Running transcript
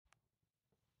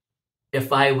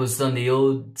If I was on the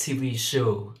old TV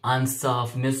show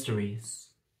Unsolved Mysteries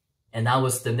and I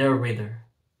was the narrator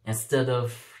instead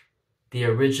of the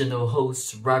original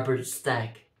host Robert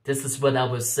Stack, this is what I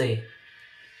would say.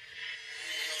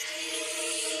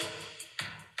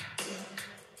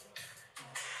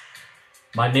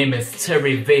 My name is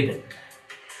Terry Vaden.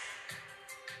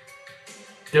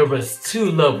 There was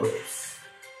two lovers,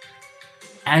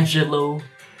 Angelo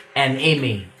and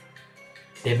Amy.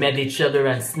 They met each other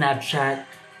on Snapchat.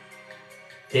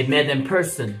 They met in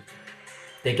person.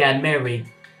 They got married.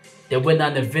 They went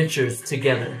on adventures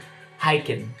together,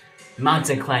 hiking,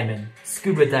 mountain climbing,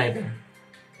 scuba diving,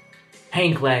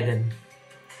 hang gliding,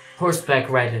 horseback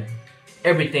riding,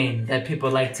 everything that people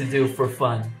like to do for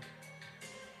fun.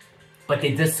 But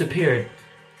they disappeared.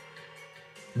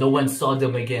 No one saw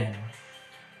them again.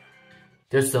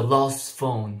 There's a lost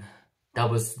phone that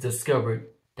was discovered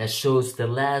that shows the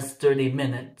last 30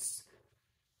 minutes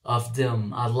of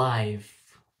them alive.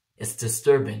 It's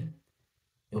disturbing.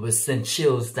 It will send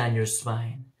chills down your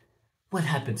spine. What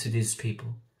happened to these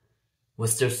people?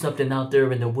 Was there something out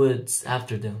there in the woods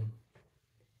after them?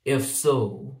 If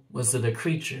so, was it a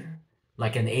creature,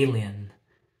 like an alien,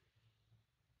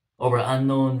 or an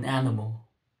unknown animal?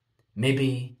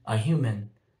 Maybe a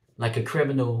human, like a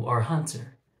criminal or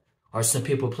hunter, or some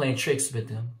people playing tricks with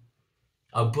them?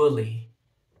 A bully?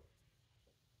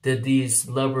 Did these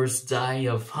lovers die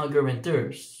of hunger and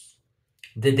thirst?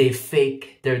 Did they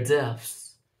fake their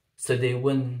deaths so they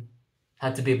wouldn't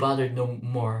have to be bothered no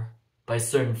more by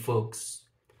certain folks?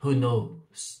 Who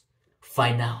knows?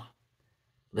 Find out.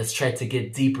 Let's try to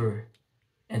get deeper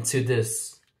into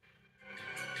this.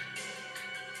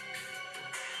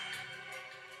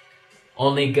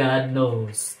 Only God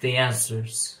knows the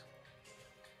answers.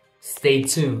 Stay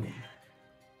tuned.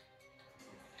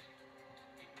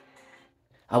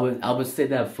 I would say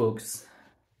that, folks.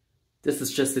 This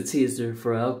is just a teaser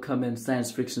for an upcoming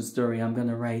science fiction story I'm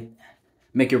gonna write.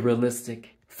 Make it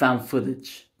realistic, found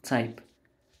footage type.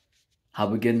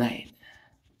 Have a good night.